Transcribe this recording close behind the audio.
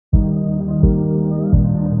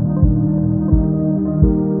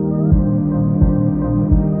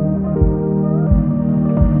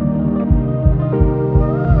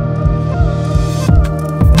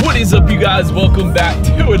guys, welcome back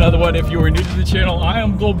to another one. If you are new to the channel, I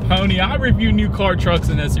am Gold Pony. I review new car, trucks,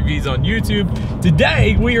 and SUVs on YouTube.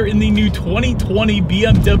 Today, we are in the new 2020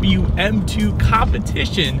 BMW M2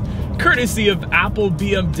 Competition, courtesy of Apple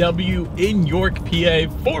BMW in York, PA.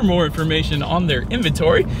 For more information on their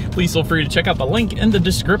inventory, please feel free to check out the link in the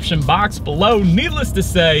description box below. Needless to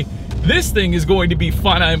say, this thing is going to be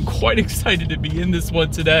fun. I am quite excited to be in this one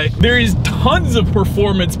today. There is tons of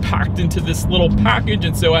performance packed into this little package,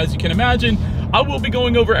 and so as you can imagine, I will be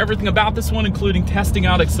going over everything about this one, including testing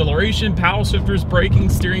out acceleration, paddle shifters, braking,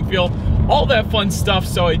 steering feel, all that fun stuff.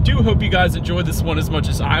 So I do hope you guys enjoy this one as much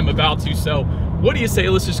as I'm about to. So what do you say?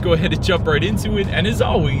 Let's just go ahead and jump right into it. And as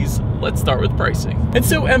always, let's start with pricing. And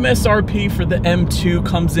so MSRP for the M2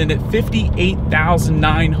 comes in at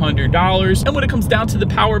 $58,900. And when it comes down to the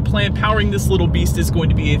power plant, powering this little beast is going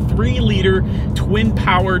to be a 3-liter twin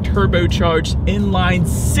power turbocharged inline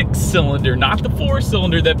 6-cylinder, not the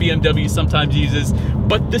 4-cylinder that BMW sometimes uses,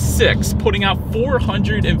 but the 6, putting out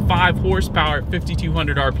 405 horsepower at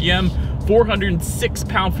 5,200 RPM, 406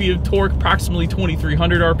 pound-feet of torque, approximately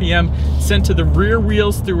 2,300 RPM, sent to the rear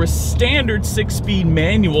wheels through a standard 6-speed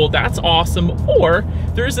manual. That's awesome. Or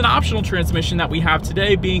there's an optional transmission that we have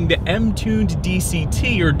today, being the M-tuned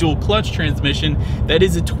DCT or dual clutch transmission. That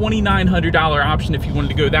is a $2,900 option if you wanted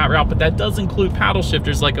to go that route, but that does include paddle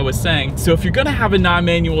shifters like I was saying. So if you're gonna have a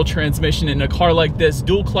non-manual transmission in a car like this,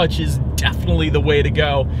 dual clutch is definitely the way to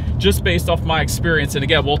go, just based off my experience. And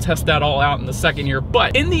again, we'll test that all out in the second here.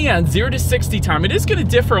 But in the end, 0 to 60 time, it is going to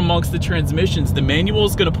differ amongst the transmissions. The manual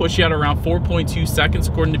is going to push you out around 4.2 seconds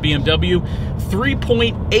according to BMW,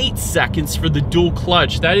 3.8 seconds for the dual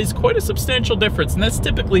clutch. That is quite a substantial difference, and that's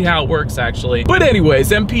typically how it works actually. But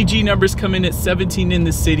anyways, MPG numbers come in at 17 in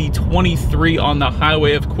the city, 23 on the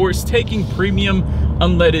highway, of course taking premium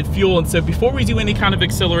unleaded fuel. And so before we do any kind of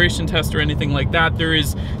acceleration test or anything like that, there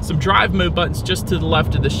is some drive mode buttons just to the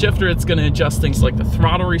left of the shifter. It's going to adjust things like the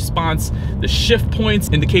throttle response, the shift points,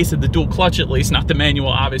 in the case of the dual clutch at least, not the manual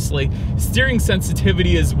obviously, steering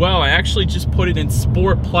sensitivity as well. I actually just put it in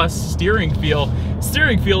Sport Plus steering feel.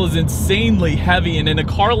 Steering feel is insanely heavy, and in a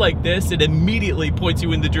car like this, it immediately points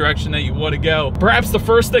you in the direction that you want to go. Perhaps the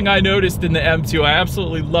first thing I noticed in the M2, I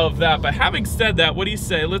absolutely love that. But having said that, what do you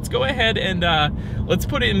say? Let's go ahead and let's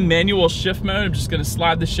put it in manual shift mode. I'm just going to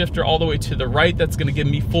slide the shifter all the way to the right. That's going to give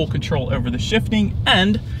me full control over the shifting.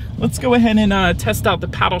 And let's go ahead and test out the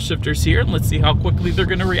paddle shifters here, and let's see how quickly they're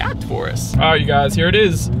going to react for us. All right, you guys, here it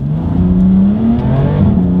is.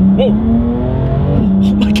 Whoa.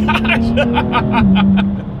 Oh my gosh.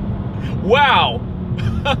 Wow.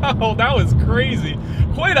 Oh, that was crazy.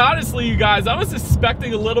 Quite honestly, you guys, I was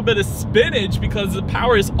expecting a little bit of spinach because the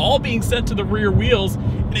power is all being sent to the rear wheels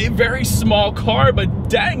in a very small car, but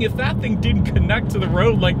dang, if that thing didn't connect to the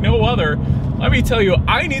road like no other, let me tell you,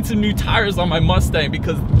 I need some new tires on my Mustang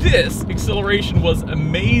because this acceleration was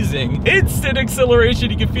amazing. Instant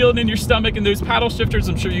acceleration, you can feel it in your stomach, and those paddle shifters,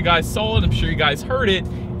 I'm sure you guys saw it, I'm sure you guys heard it,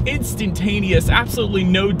 instantaneous, absolutely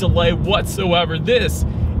no delay whatsoever. This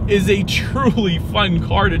is a truly fun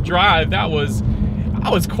car to drive. That was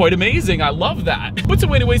quite amazing. I love that. What's a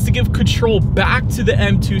way to give control back to the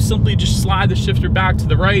M2? Simply just slide the shifter back to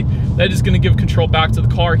the right. That is going to give control back to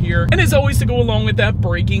the car here. And as always, to go along with that,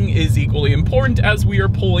 braking is equally important as we are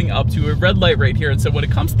pulling up to a red light right here. And so when it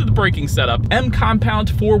comes to the braking setup, M compound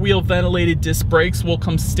 4-wheel ventilated disc brakes will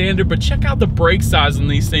come standard, but check out the brake size on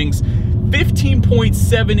these things.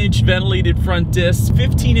 15.7-inch ventilated front discs,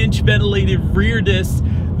 15-inch ventilated rear discs.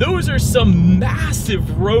 Those are some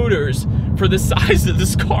massive rotors for the size of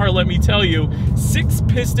this car, let me tell you. 6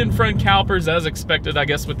 piston front calipers, as expected, I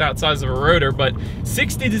guess, with that size of a rotor, but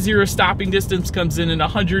 60 to 0 stopping distance comes in at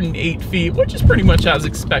 108 feet, which is pretty much as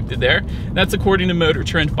expected there. That's according to Motor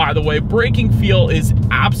Trend, by the way. Braking feel is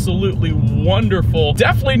absolutely wonderful.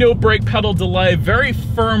 Definitely no brake pedal delay. Very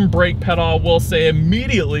firm brake pedal, I will say,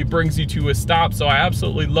 immediately brings you to a stop, so I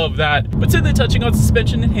absolutely love that. But then touching on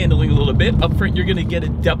suspension and handling a little bit, up front you're going to get a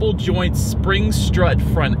double joint spring strut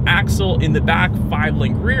front axle, in the back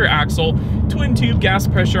 5-link rear axle, twin tube gas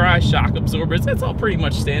pressurized shock absorbers. That's all pretty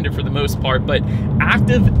much standard for the most part, but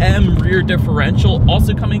active M rear differential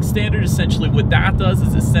also coming standard. Essentially what that does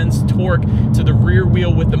is it sends torque to the rear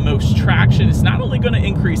wheel with the most traction. It's not only going to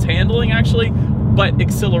increase handling actually, but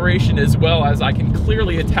acceleration as well, as I can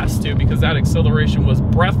clearly attest to, because that acceleration was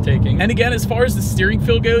breathtaking. And again, as far as the steering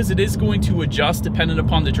feel goes, it is going to adjust depending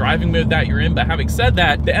upon the driving mode that you're in. But having said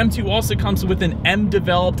that, the M2 also comes with an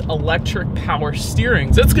M-developed electric power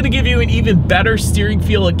steering. So it's going to give you an even better steering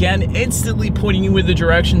feel, again, instantly pointing you in the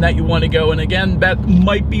direction that you want to go. And again, that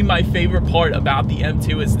might be my favorite part about the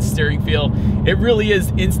M2 is the steering feel. It really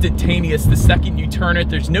is instantaneous. The second you turn it,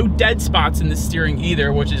 there's no dead spots in the steering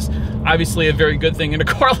either, which is obviously a very good thing in a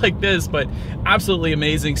car like this, but absolutely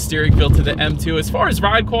amazing steering feel to the M2. As far as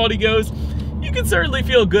ride quality goes, you can certainly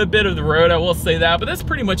feel a good bit of the road, I will say that, but that's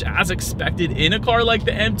pretty much as expected in a car like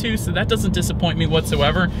the M2, so that doesn't disappoint me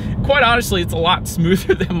whatsoever. Quite honestly, it's a lot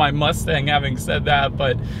smoother than my Mustang, having said that,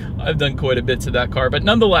 but I've done quite a bit to that car. But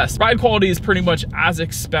nonetheless, ride quality is pretty much as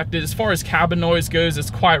expected. As far as cabin noise goes,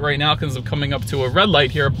 it's quiet right now because I'm coming up to a red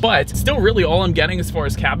light here, but still really all I'm getting as far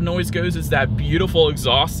as cabin noise goes is that beautiful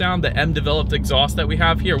exhaust sound, the M-developed exhaust that we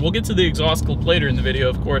have here. We'll get to the exhaust clip later in the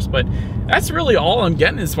video, of course, but that's really all I'm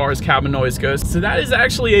getting as far as cabin noise goes. So that is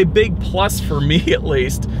actually a big plus for me, at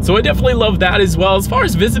least. So I definitely love that as well. As far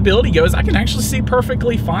as visibility goes, I can actually see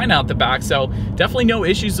perfectly fine out the back, so definitely no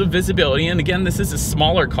issues with visibility. And again, this is a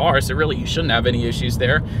smaller car, so really you shouldn't have any issues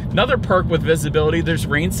there. Another perk with visibility, there's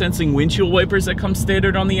rain sensing windshield wipers that come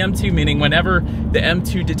standard on the M2, meaning whenever the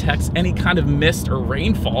M2 detects any kind of mist or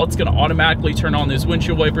rainfall, it's going to automatically turn on those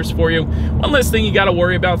windshield wipers for you. One less thing you got to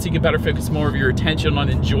worry about, so you can better focus more of your attention on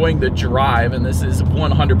enjoying the drive, and this is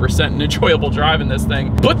 100% an enjoyable drive in this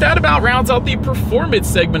thing. But that about rounds out the performance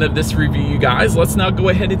segment of this review, you guys. Let's now go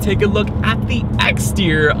ahead and take a look at the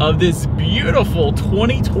exterior of this beautiful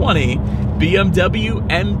 2020 BMW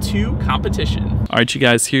M2 Competition. All right, you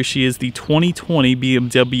guys, here she is, the 2020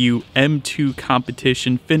 BMW M2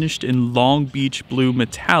 Competition, finished in Long Beach Blue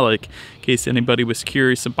Metallic, in case anybody was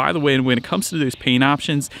curious. And by the way, when it comes to those paint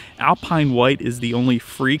options, Alpine White is the only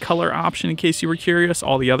free color option, in case you were curious.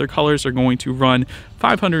 All the other colors are going to run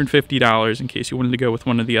 $550 in case you wanted to go with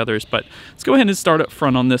one of the others. But let's go ahead and start up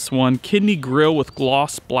front on this one. Kidney grille with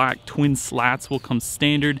gloss black twin slats will come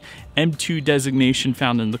standard. M2 designation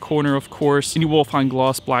found in the corner, of course, and you will find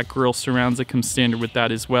gloss black grille surrounds that come standard with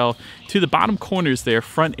that as well. To the bottom corners there,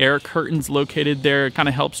 front air curtains located there. It kind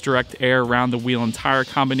of helps direct air around the wheel and tire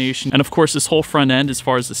combination. And of course, this whole front end, as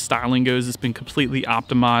far as the styling goes, has been completely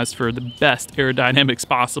optimized for the best aerodynamics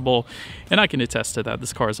possible, and I can attest to that.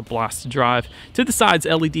 This car is a blast to drive. To the sides,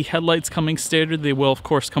 LED headlights coming standard. They will, of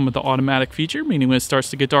course, come with the automatic feature, meaning when it starts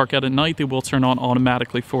to get dark out at night, they will turn on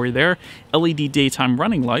automatically for you there. LED daytime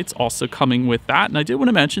running lights also coming with that. And I did want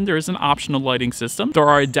to mention there is an optional lighting system. There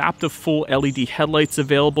are adaptive full LED headlights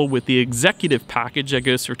available with the executive package that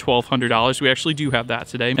goes for $1,200. We actually do have that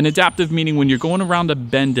today. And adaptive meaning when you're going around a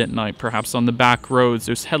bend at night, perhaps on the back roads,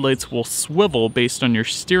 those headlights will swivel based on your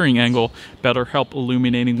steering angle, better help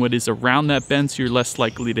illuminating what is around that bend, so you're less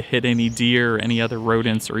likely to hit any deer or any other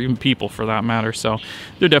rodents, or even people for that matter. So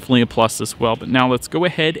they're definitely a plus as well. But now let's go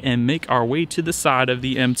ahead and make our way to the side of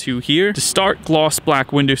the M2 here. To start, gloss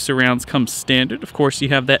black window surrounds come standard. Of course, you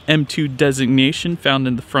have that M2 designation found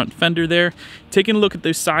in the front fender there. Taking a look at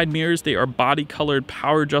those side mirrors, they are body colored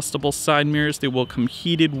power adjustable side mirrors. They will come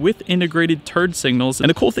heated with integrated turn signals. And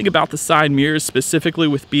the cool thing about the side mirrors, specifically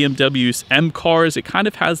with BMW's M cars, it kind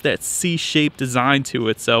of has that C-shaped design to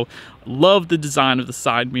it. So love the design of the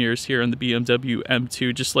side mirrors here in the BMW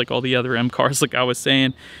M2, just like all the other M cars, like I was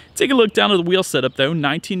saying. Take a look down at the wheel setup though.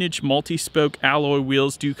 19-inch multi-spoke alloy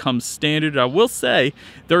wheels do come standard. I will say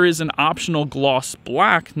there is an optional gloss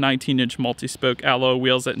black 19-inch multi-spoke alloy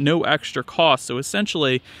wheels at no extra cost. So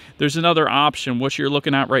essentially there's another option, what you're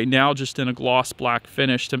looking at right now, just in a gloss black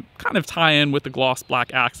finish, to kind of tie in with the gloss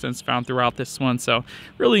black accents found throughout this one. So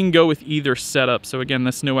really you can go with either setup. So again,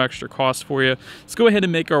 that's no extra cost for you. Let's go ahead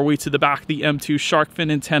and make our way to the back of the M2. Shark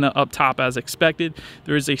fin antenna up top as expected.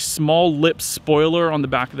 There is a small lip spoiler on the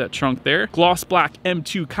back of that trunk there. Gloss black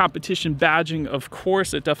M2 Competition badging, of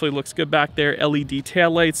course. It definitely looks good back there. LED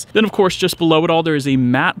taillights. Then of course, just below it all, there is a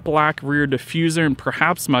matte black rear diffuser, and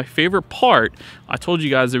perhaps my favorite part, I told you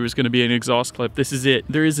guys there was going to be an exhaust clip. This is it.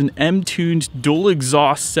 There is an M-tuned dual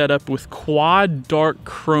exhaust setup with quad dark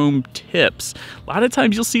chrome tips. A lot of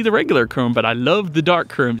times you'll see the regular chrome, but I love the dark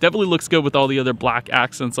chrome. Definitely looks good with all the other black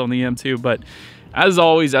accents on the M2, but as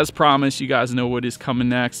always, as promised, you guys know what is coming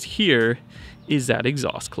next. Here is that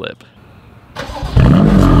exhaust clip.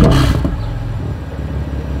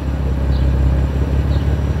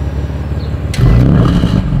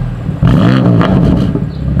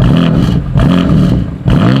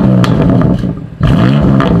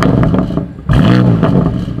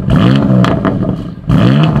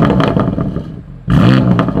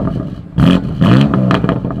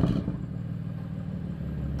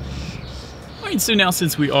 Alright, so now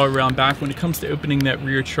since we are around back, when it comes to opening that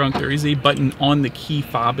rear trunk, there is a button on the key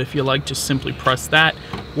fob. If you like, just simply press that.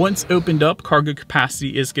 Once opened up, cargo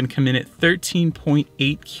capacity is going to come in at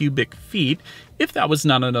 13.8 cubic feet. If that was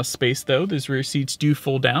not enough space though, those rear seats do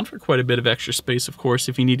fold down for quite a bit of extra space, of course,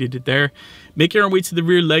 if you needed it there. Making our way to the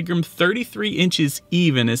rear legroom, 33 inches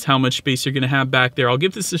even is how much space you're going to have back there. I'll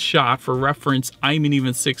give this a shot for reference. I'm an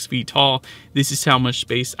even 6 feet tall. This is how much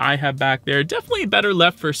space I have back there. Definitely better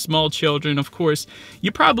left for small children. Of course,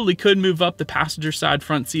 you probably could move up the passenger side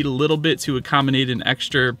front seat a little bit to accommodate an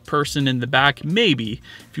extra person in the back, maybe,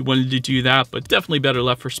 if you wanted to do that, but definitely better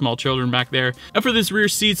left for small children back there. And for those rear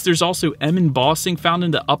seats, there's also M embossing found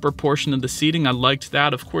in the upper portion of the seating. I liked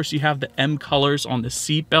that. Of course, you have the M colors on the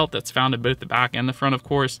seat belt that's found in both the back and the front, of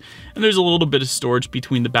course, and there's a little bit of storage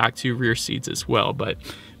between the back two rear seats as well. But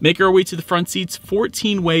make our way to the front seats.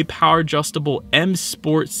 14-way power adjustable M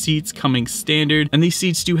Sport seats coming standard, and these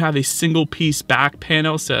seats do have a single piece back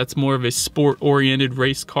panel, so that's more of a sport oriented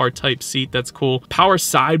race car type seat. That's cool. Power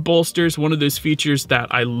side bolsters, one of those features that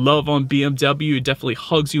I love on BMW. It definitely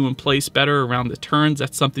hugs you in place better around the turns.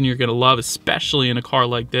 That's something you're going to love, especially in a car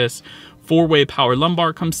like this. 4-way power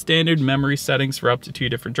lumbar comes standard, memory settings for up to 2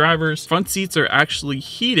 different drivers. Front seats are actually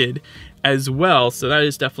heated as well, so that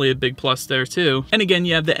is definitely a big plus there too. And again,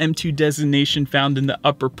 you have the M2 designation found in the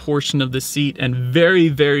upper portion of the seat, and very,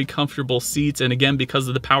 very comfortable seats. And again, because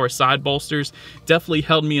of the power side bolsters, definitely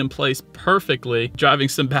held me in place perfectly driving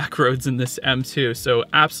some back roads in this M2. So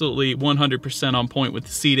absolutely 100% on point with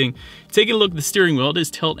the seating. Taking a look at the steering wheel, it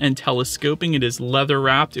is tilt and telescoping. It is leather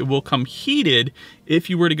wrapped. It will come heated if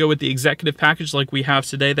you were to go with the executive package like we have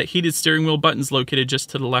today. That heated steering wheel button's located just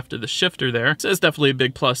to the left of the shifter there, so that's definitely a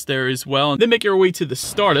big plus there as well. And then make your way to the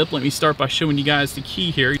startup. Let me start by showing you guys the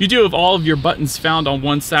key here. You do have all of your buttons found on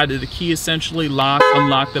one side of the key, essentially. Lock,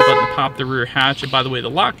 unlock the button to pop the rear hatch. And by the way, the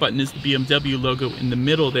lock button is the BMW logo in the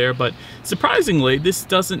middle there, but surprisingly, this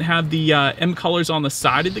doesn't have the M colors on the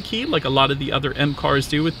side of the key like a lot of the other M cars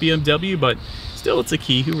do with BMW, but still, it's a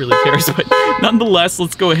key, who really cares? But nonetheless,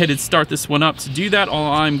 let's go ahead and start this one up. To do that,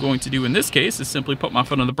 all I'm going to do in this case is simply put my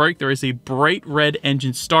foot on the brake. There is a bright red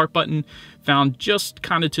engine start button found just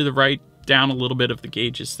kind of to the right, down a little bit of the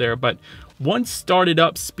gauges there. But once started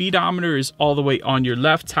up, speedometer is all the way on your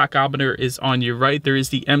left, tachometer is on your right. There is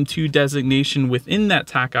the M2 designation within that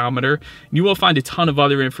tachometer. You will find a ton of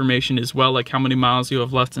other information as well, like how many miles you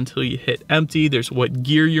have left until you hit empty. There's what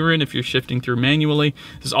gear you're in if you're shifting through manually.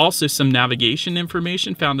 There's also some navigation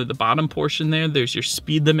information found at the bottom portion there. There's your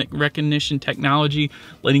speed limit recognition technology,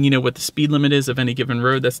 letting you know what the speed limit is of any given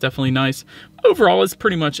road. That's definitely nice. Overall, it's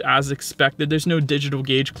pretty much as expected. There's no digital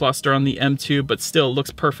gauge cluster on the M2, but still it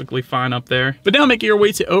looks perfectly fine up there. But now making your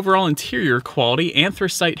way to overall interior quality.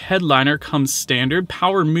 Anthracite headliner comes standard.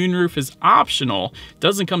 Power moonroof is optional.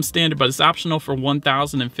 Doesn't come standard, but it's optional for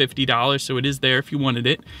 $1,050, so it is there if you wanted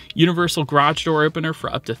it. Universal garage door opener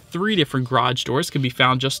for up to 3 different garage doors can be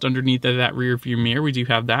found just underneath of that rear view mirror. We do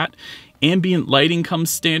have that. Ambient lighting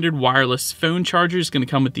comes standard. Wireless phone charger is going to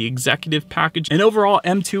come with the executive package. And overall,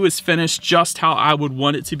 M2 is finished just how I would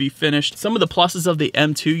want it to be finished. Some of the pluses of the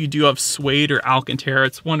M2, you do have suede or Alcantara.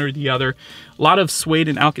 It's one or the other. A lot of suede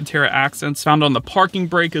and Alcantara accents found on the parking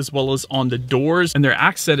brake as well as on the doors. And they're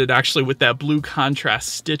accented actually with that blue contrast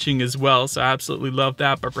stitching as well. So I absolutely love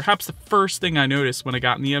that. But perhaps the first thing I noticed when I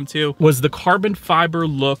got in the M2 was the carbon fiber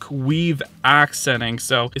look weave accenting.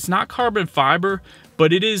 So it's not carbon fiber,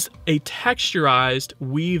 but it is a texturized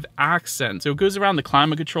weave accent. So it goes around the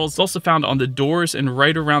climate controls. It's also found on the doors and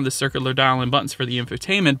right around the circular dial and buttons for the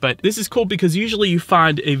infotainment. But this is cool because usually you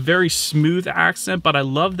find a very smooth accent, but I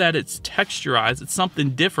love that it's texturized. It's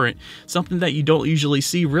something different, something that you don't usually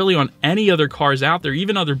see really on any other cars out there,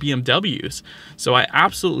 even other BMWs. So I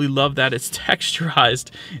absolutely love that it's texturized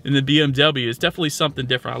in the BMW. It's definitely something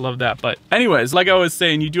different. I love that. But anyways, like I was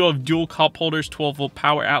saying, you do have dual cup holders, 12-volt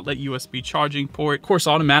power outlet, USB charging port. Of course,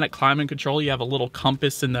 automatic climate control. You have a little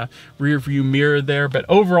compass in the rear view mirror there, but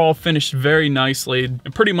overall finished very nicely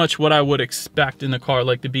and pretty much what I would expect in a car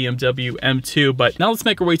like the BMW M2. But now let's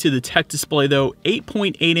make our way to the tech display though.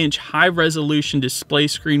 8.8-inch high resolution display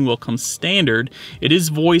screen will come standard. It is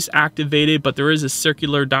voice activated, but there is a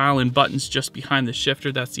circular dial and buttons just behind the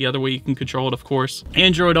shifter. That's the other way you can control it, of course.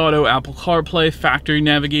 Android Auto, Apple CarPlay, factory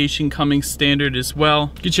navigation coming standard as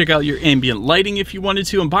well. You can check out your ambient lighting if you wanted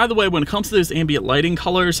to. And by the way, when it comes to those ambient lighting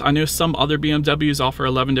colors, I know some other BMWs offer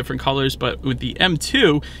 11 different colors, but with the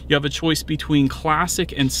M2 you have a choice between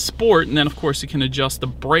classic and sport, and then of course you can adjust the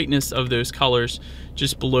brightness of those colors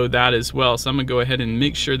just below that as well. So I'm gonna go ahead and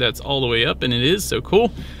make sure that's all the way up, and it is, so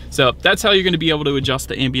cool. So that's how you're gonna be able to adjust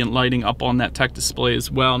the ambient lighting up on that tech display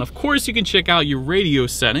as well. And of course you can check out your radio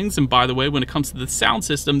settings. And by the way, when it comes to the sound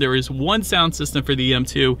system, there is one sound system for the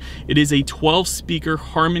M2. It is a 12 speaker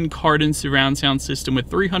Harman Kardon surround sound system with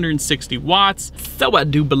 360 watts. So I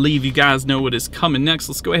do believe you guys know what is coming next.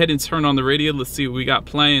 Let's go ahead and turn on the radio. Let's see what we got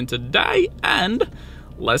playing today, and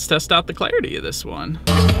let's test out the clarity of this one.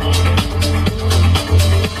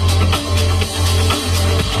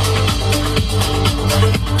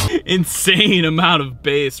 Insane amount of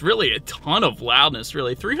bass, really a ton of loudness,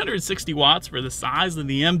 really. 360 watts for the size of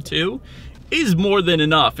the M2 is more than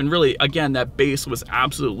enough. And really, again, that bass was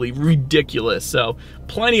absolutely ridiculous. So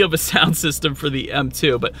plenty of a sound system for the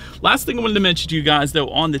M2. But last thing I wanted to mention to you guys, though,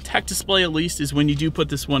 on the tech display at least, is when you do put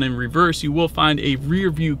this one in reverse, you will find a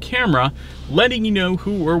rear view camera letting you know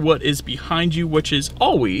who or what is behind you, which is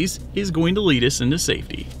always going to lead us into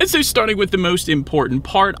safety. And so starting with the most important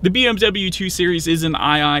part, the BMW 2 Series is an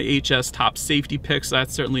IIHS top safety pick, so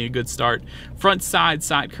that's certainly a good start. Front side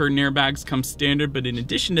curtain airbags come standard, but in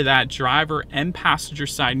addition to that, driver and passenger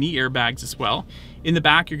side knee airbags as well. In the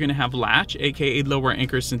back, you're going to have latch, aka lower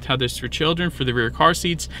anchors and tethers for children for the rear car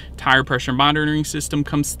seats. Tire pressure monitoring system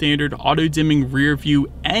comes standard. Auto dimming rear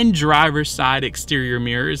view and driver side exterior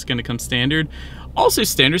mirror is going to come standard. Also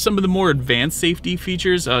standard, some of the more advanced safety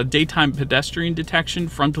features, daytime pedestrian detection,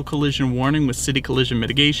 frontal collision warning with city collision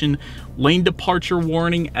mitigation, lane departure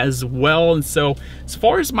warning as well. And so as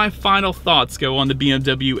far as my final thoughts go on the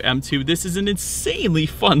BMW M2, this is an insanely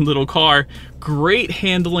fun little car. Great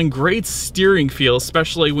handling, great steering feel,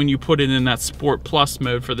 especially when you put it in that Sport Plus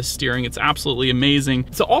mode for the steering. It's absolutely amazing.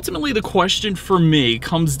 So ultimately the question for me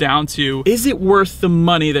comes down to, is it worth the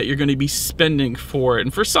money that you're going to be spending for it?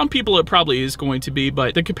 And for some people it probably is going to be,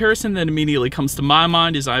 but the comparison that immediately comes to my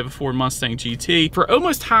mind is I have a Ford Mustang GT. For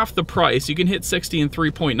almost half the price, you can hit 60 in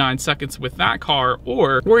 3.9 seconds with that car,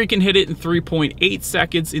 or you can hit it in 3.8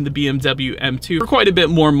 seconds in the BMW M2 for quite a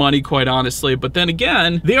bit more money, quite honestly. But then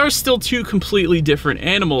again, they are still two completely different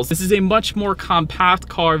animals. This is a much more compact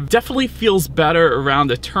car, definitely feels better around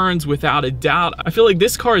the turns without a doubt. I feel like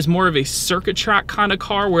this car is more of a circuit track kind of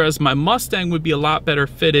car, whereas my Mustang would be a lot better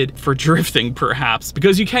fitted for drifting perhaps,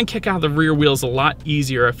 because you can kick out the rear wheels a lot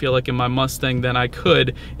easier, I feel like, in my Mustang than I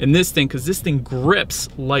could in this thing, because this thing grips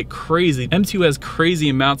like crazy. M2 has crazy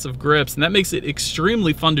amounts of grips, and that makes it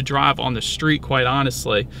extremely fun to drive on the street, quite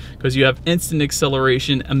honestly, because you have instant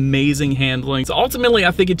acceleration, amazing handling. So ultimately,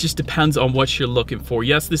 I think it just depends on what you're looking for.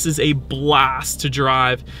 Yes, this is a blast to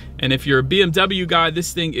drive, and if you're a BMW guy,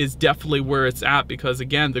 this thing is definitely where it's at, because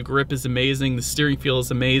again, the grip is amazing, the steering feel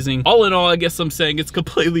is amazing. All in all, I guess I'm saying it's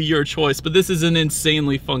completely your choice, but this is an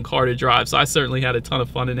insanely fun car to drive, so I certainly had a ton of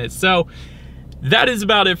fun in it. So that is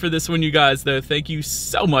about it for this one, you guys, though. Thank you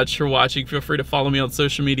so much for watching. Feel free to follow me on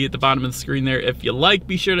social media at the bottom of the screen there if you like.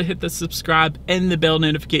 Be sure to hit the subscribe and the bell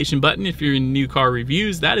notification button if you're in new car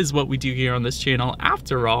reviews. That is what we do here on this channel,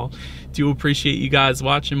 after all. Do appreciate you guys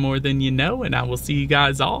watching more than you know, and I will see you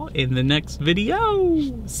guys all in the next video.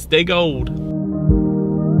 Stay gold.